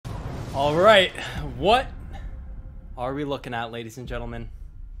All right, what are we looking at, ladies and gentlemen?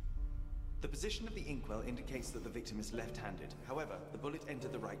 The position of the inkwell indicates that the victim is left-handed. However, the bullet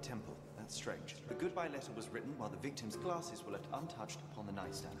entered the right temple. That's strange. The goodbye letter was written while the victim's glasses were left untouched upon the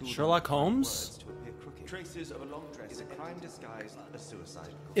nightstand. Sherlock Holmes? Words to appear crooked. Traces of a long dress is a crime disguised as suicide.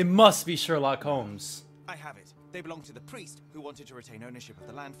 It must be Sherlock Holmes. I have it. They belong to the priest who wanted to retain ownership of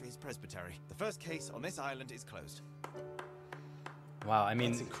the land for his presbytery. The first case on this island is closed. Wow, I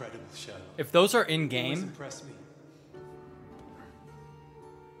mean, that's incredible, Sherlock. if those are You always in-game, impress me.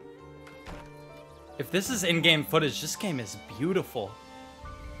 if this is in-game footage, this game is beautiful.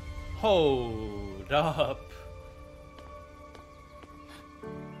 Hold up.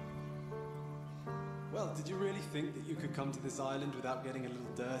 Well, did you really think that you could come to this island without getting a little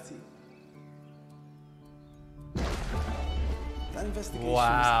dirty? That investigation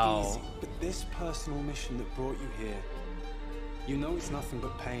was easy, but this personal mission that brought you here, you know it's nothing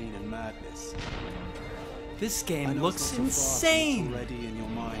but pain and madness. This I game know looks it's not so far from insane. what's already in your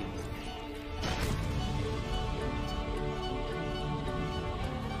mind.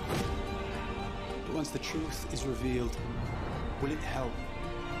 But once the truth is revealed, will it help?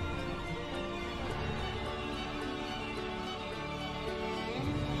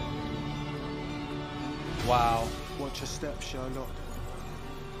 Wow. Watch your step, Sherlock.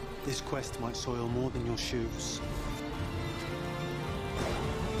 This quest might soil more than your shoes.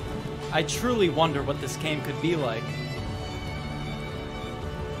 I truly wonder what this game could be like.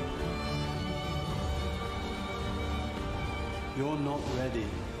 You're not ready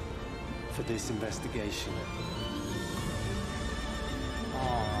for this investigation.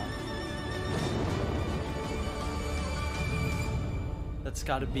 Aww. That's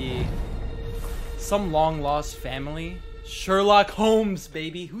gotta be some long-lost family. Sherlock Holmes,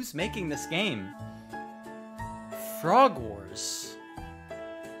 baby. Who's making this game? Frog Wars.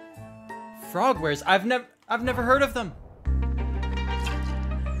 Frog Wars. I've never heard of them.